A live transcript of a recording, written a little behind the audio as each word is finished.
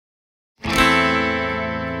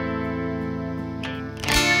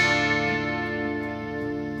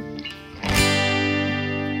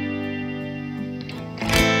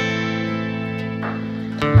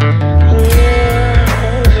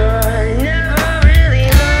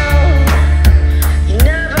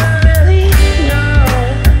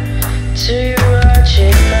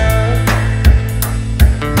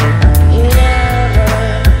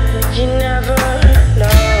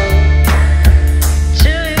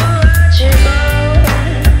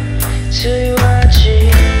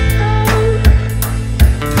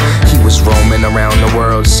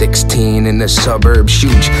teen in the suburbs,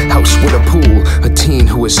 huge house with a pool, a teen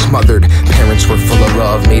who was smothered. Parents were full of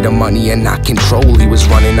love, made of money and not control. He was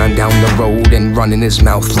running on down the road and running his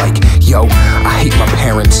mouth like, yo, I hate my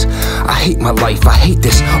parents, I hate my life, I hate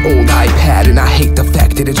this old iPad, and I hate the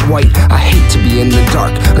fact that it's white. I hate to be in the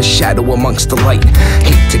dark, a shadow amongst the light.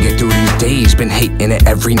 Hate to get through these days, been hating it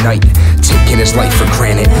every night. Taking his life for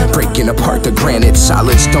granted, breaking apart the granite.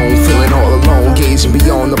 Solid stone, feeling all alone, gazing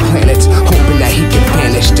beyond the planets, hoping that he can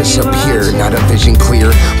vanish, disappear. Not a vision clear,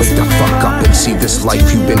 wake the fuck up and see this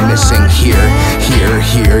life you've been missing. Here,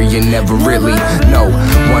 you never really know.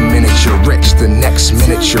 1 minute you're rich, the next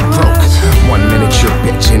minute you're broke. 1 minute you're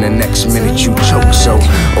bitching, the next minute you choke. So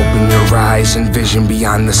open your eyes and vision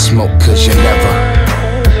beyond the smoke, cause you never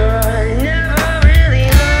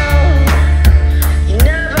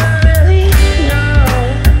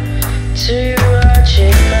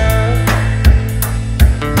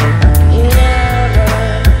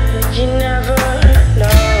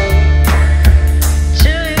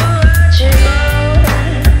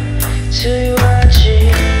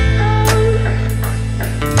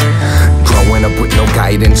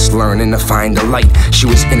guidance, learning to find the light. She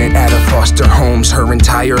was in and out of foster homes her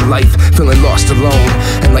entire life, feeling lost alone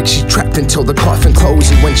and like she's trapped until the coffin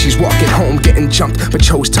closed. And when she's walking home, getting jumped but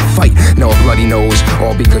chose to fight. Now a bloody nose,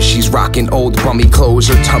 all because she's rocking old bummy clothes.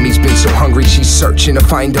 Her tummy's been so hungry she's searching to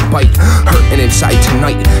find a bite. Hurting inside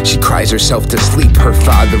tonight, she cries herself to sleep. Her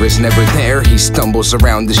father is never there, he stumbles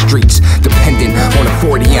around the streets, dependent on a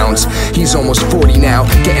 40 ounce. He's almost 40 now,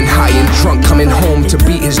 getting high and drunk, coming home to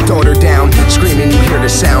beat his daughter down. Screaming, you hear the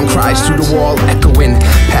sound, cries through the wall echoing.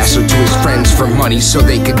 Pass her to his friends for money so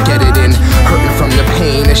they could get it in. Hurting from the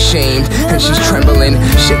pain, ashamed, and she's trembling,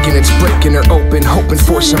 shaking, it's breaking her open, hoping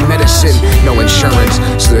for some medicine. No insurance,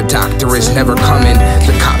 so the doctor is never coming.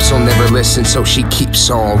 The cops will never listen, so she keeps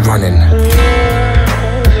on running.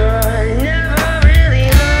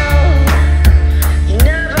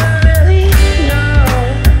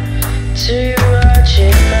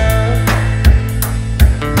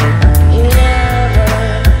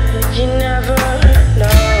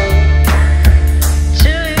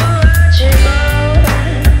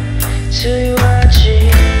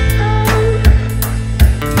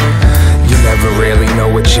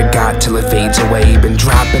 What you got till it fades away. Been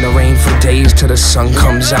dropping the rain for days till the sun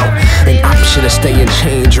comes out. An option to stay and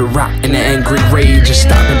change or rot in an angry rage. Just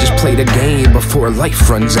stop and just play the game before life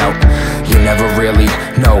runs out. You never really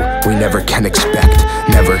know, we never can expect.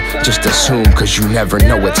 Never just assume, cause you never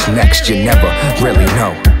know what's next. You never really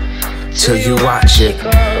know till you watch it,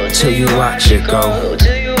 till you watch it go.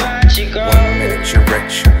 1 minute you're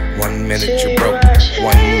rich, 1 minute you're broke,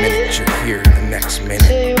 1 minute you're here, the next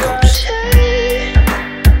minute a ghost.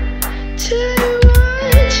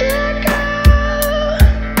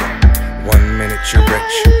 1 minute you're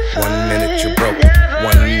rich, 1 minute you're broke,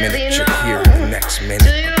 1 minute you're here, the next minute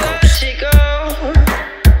a ghost.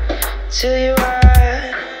 Till you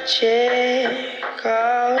watch it.